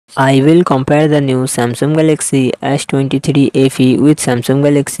I will compare the new Samsung Galaxy S23 FE with Samsung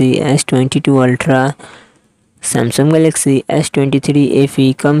Galaxy S22 Ultra. Samsung Galaxy S23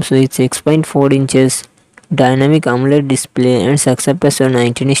 FE comes with 6.4 inches dynamic AMOLED display and success ratio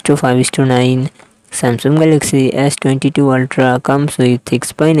 19:5:9. Samsung Galaxy S22 Ultra comes with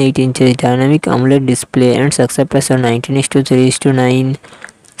 6.8 inches dynamic AMOLED display and success ratio 19:3:9.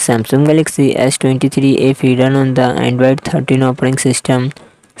 Samsung Galaxy S23 FE run on the Android 13 operating system.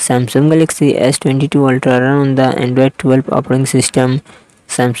 Samsung Galaxy S22 Ultra run on the Android 12 operating system.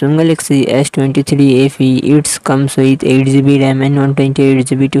 Samsung Galaxy S23 FE it comes with 8GB RAM and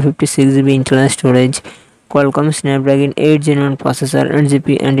 128GB to 56GB internal storage. Qualcomm Snapdragon 8 Gen 1 processor and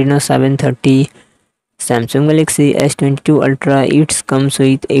GPU Adreno 730. Samsung Galaxy S22 Ultra it comes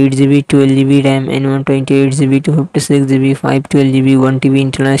with 8GB 12GB RAM and 128GB to 56GB 512GB 1TB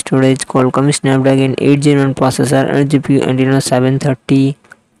internal storage. Qualcomm Snapdragon 8 Gen 1 processor and GPU Adreno 730.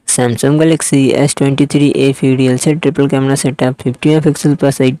 Samsung Galaxy S23 FE real set triple camera setup 50MP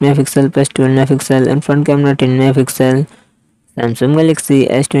plus 8MP plus 12MP and front camera 10MP. Samsung Galaxy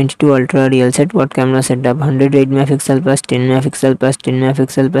S22 Ultra real set quad camera setup 108MP plus 10MP plus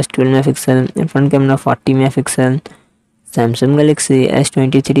 10MP plus 12MP and front camera 40MP. Samsung Galaxy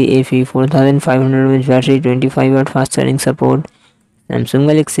S23 FE 4500mAh battery 25W fast charging support. Samsung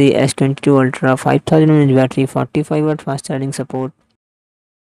Galaxy S22 Ultra 5000mAh battery 45W fast charging support.